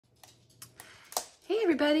Hey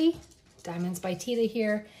everybody, Diamonds by Teeda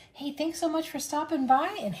here. Hey, thanks so much for stopping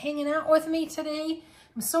by and hanging out with me today.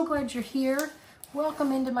 I'm so glad you're here.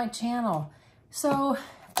 Welcome into my channel. So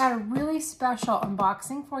I've got a really special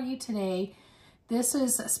unboxing for you today. This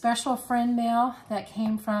is a special friend mail that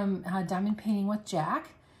came from Diamond Painting with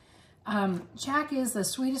Jack. Jack is the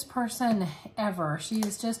sweetest person ever. She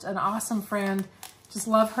is just an awesome friend. Just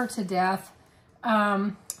love her to death.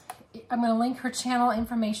 I'm going to link her channel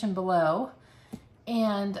information below.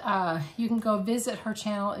 And you can go visit her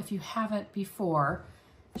channel if you haven't before.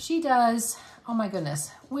 She does, oh my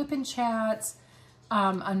goodness, whip and chats,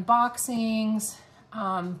 unboxings,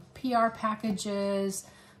 PR packages,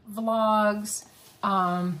 vlogs,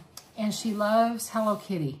 and she loves Hello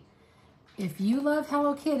Kitty. If you love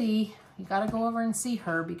Hello Kitty, you gotta go over and see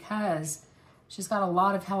her because she's got a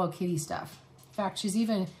lot of Hello Kitty stuff. In fact, she's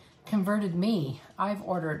even converted me. I've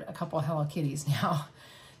ordered a couple Hello Kitties now.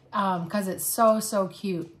 Because it's so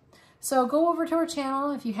cute. So go over to her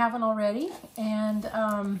channel if you haven't already, and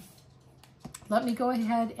let me go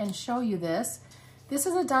ahead and show you this. This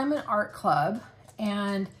is a Diamond Art Club,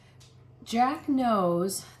 and Jack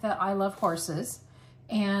knows that I love horses,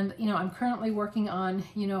 and you know, I'm currently working on,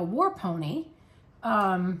 you know, War Pony.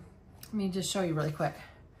 Let me just show you really quick.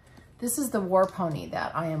 This is the War Pony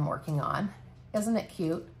that I am working on. Isn't it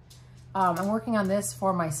cute? I'm working on this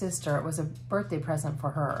for my sister. It was a birthday present for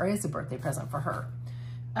her, or is a birthday present for her.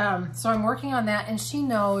 So I'm working on that, and she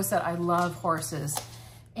knows that I love horses.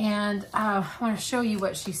 And I want to show you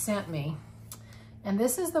what she sent me. And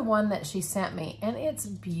this is the one that she sent me, and it's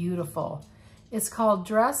beautiful. It's called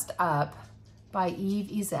Dressed Up by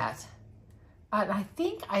Eve Izette. I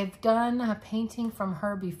think I've done a painting from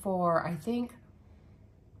her before. I think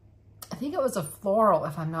it was a floral,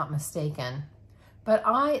 if I'm not mistaken. But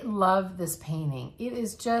I love this painting. It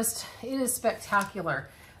is spectacular.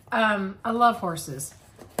 I love horses.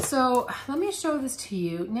 So let me show this to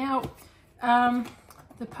you. Now,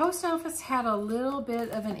 the post office had a little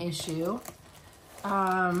bit of an issue.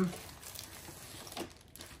 And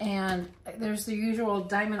there's the usual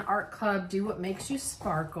Diamond Art Club, do what makes you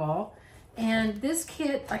sparkle. And this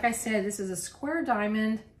kit, like I said, this is a square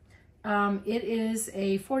diamond. It is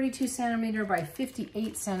a 42 centimeter by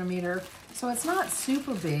 58 centimeter, so it's not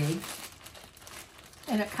super big.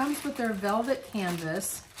 And it comes with their velvet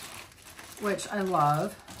canvas, which I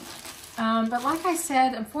love. But like I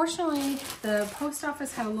said, unfortunately, the post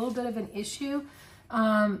office had a little bit of an issue.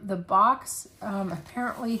 The box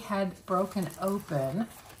apparently had broken open.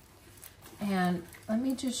 And let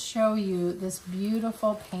me just show you this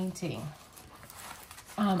beautiful painting.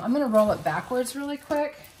 I'm gonna roll it backwards really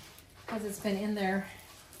quick, because it's been in there,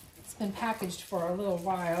 it's been packaged for a little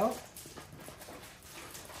while.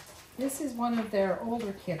 This is one of their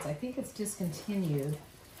older kits. I think it's discontinued.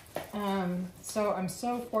 So I'm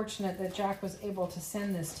so fortunate that Jack was able to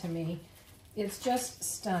send this to me. It's just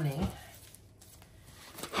stunning.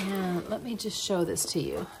 And let me just show this to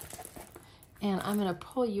you. And I'm gonna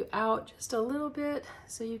pull you out just a little bit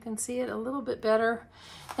so you can see it a little bit better.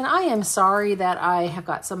 And I am sorry that I have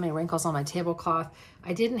got so many wrinkles on my tablecloth.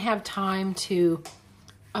 I didn't have time to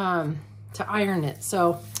iron it.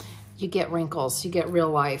 So you get wrinkles, you get real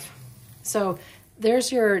life. So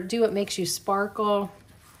there's your Do What Makes You Sparkle.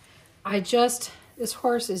 This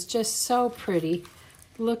horse is just so pretty.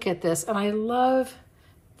 Look at this. And I love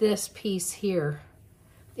this piece here.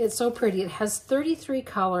 It's so pretty. It has 33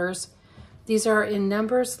 colors. These are in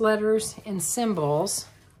numbers, letters, and symbols.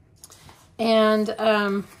 And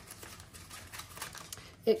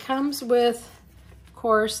it comes with, of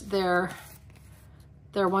course, their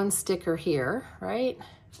one sticker here, right?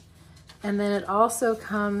 And then it also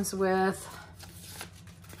comes with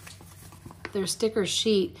their sticker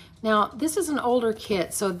sheet. Now, this is an older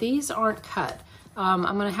kit, so these aren't cut. I'm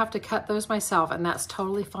gonna have to cut those myself, and that's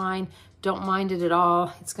totally fine. Don't mind it at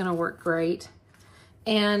all. It's gonna work great.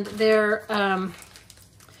 And I'm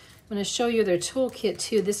gonna show you their toolkit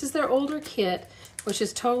too. This is their older kit, which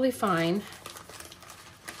is totally fine.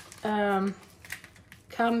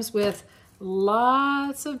 Comes with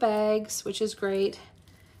lots of bags, which is great.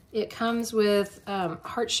 It comes with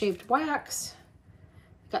heart-shaped wax.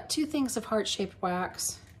 Got 2 things of heart-shaped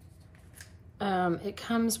wax. It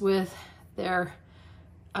comes with their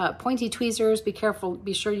pointy tweezers. Be careful,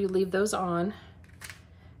 be sure you leave those on.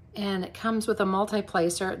 And it comes with a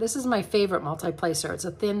multi-placer. This is my favorite multi-placer. It's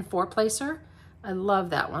a thin 4-placer. I love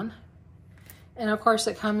that one. And of course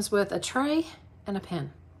it comes with a tray and a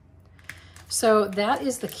pen. So that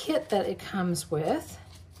is the kit that it comes with.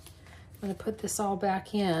 I'm gonna put this all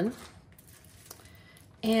back in.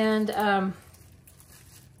 And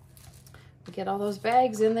we get all those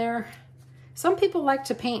bags in there. Some people like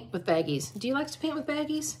to paint with baggies. Do you like to paint with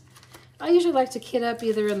baggies? I usually like to kit up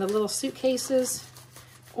either in the little suitcases,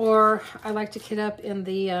 or I like to kit up in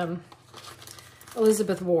the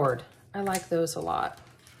Elizabeth Ward. I like those a lot.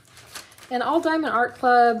 And All Diamond Art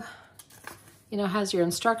Club, you know, has your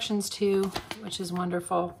instructions too, which is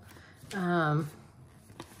wonderful.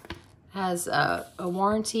 Has a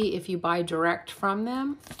warranty if you buy direct from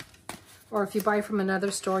them, or if you buy from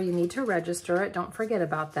another store, you need to register it. Don't forget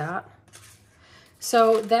about that.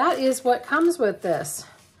 So that is what comes with this.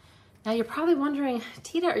 Now you're probably wondering,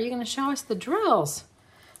 Tita, are you going to show us the drills?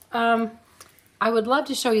 I would love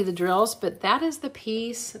to show you the drills, but that is the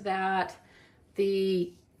piece that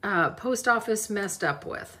the post office messed up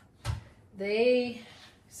with.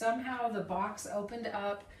 Somehow the box opened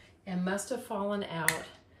up and must have fallen out.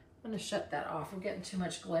 I'm going to shut that off. We're getting too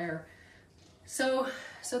much glare. So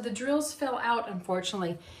the drills fell out,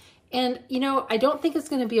 unfortunately. And, you know, I don't think it's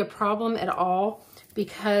going to be a problem at all,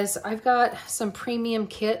 because I've got some premium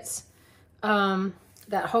kits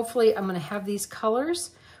that hopefully I'm going to have these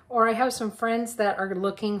colors, or I have some friends that are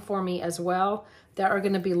looking for me as well that are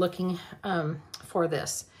going to be looking for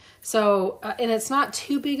this. So, and it's not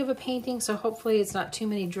too big of a painting, so hopefully it's not too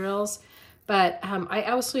many drills, but I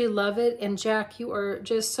absolutely love it. And Jack, you are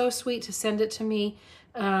just so sweet to send it to me.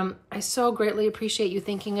 I so greatly appreciate you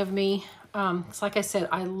thinking of me. It's like I said,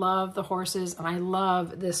 I love the horses and I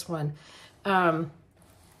love this one. It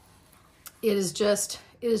is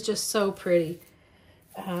just so pretty.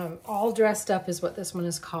 All Dressed Up is what this one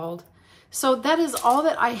is called. So that is all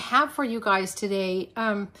that I have for you guys today,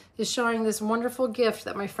 is showing this wonderful gift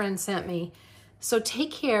that my friend sent me. So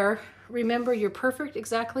take care. Remember, you're perfect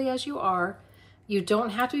exactly as you are. You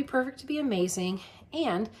don't have to be perfect to be amazing.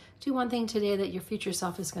 And do one thing today that your future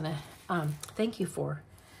self is going to thank you for.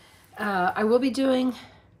 I will be doing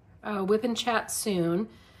a whip and chat soon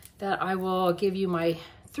that I will give you my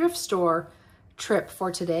thrift store trip for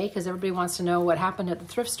today, because everybody wants to know what happened at the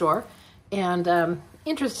thrift store. And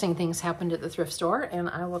interesting things happened at the thrift store, and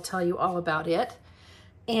I will tell you all about it.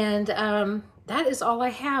 And that is all I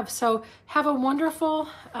have. So have a wonderful,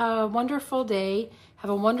 wonderful day. Have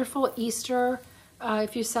a wonderful Easter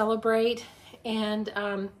if you celebrate. And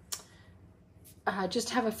just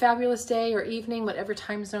have a fabulous day or evening, whatever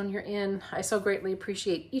time zone you're in. I so greatly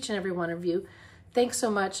appreciate each and every one of you. Thanks so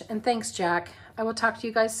much, and thanks, Jack. I will talk to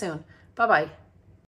you guys soon. Bye-bye.